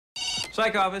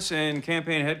Psych office and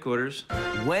campaign headquarters.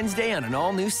 Wednesday on an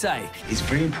all-new Psych. It's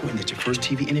very important that your first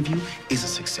TV interview is a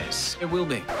success. It will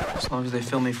be, as long as they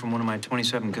film me from one of my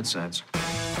 27 good sides.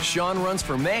 Shawn runs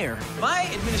for mayor. My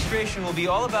administration will be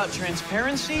all about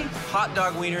transparency, hot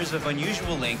dog wieners of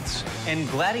unusual lengths, and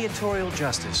gladiatorial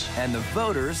justice. And the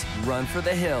voters run for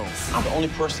the hills. I'm the only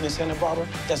person in Santa Barbara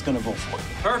that's gonna vote for you.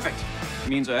 Perfect.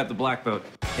 Means I have the black vote.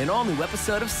 An all-new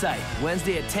episode of Psych,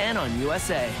 Wednesday at 10 on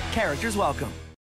USA. Characters welcome.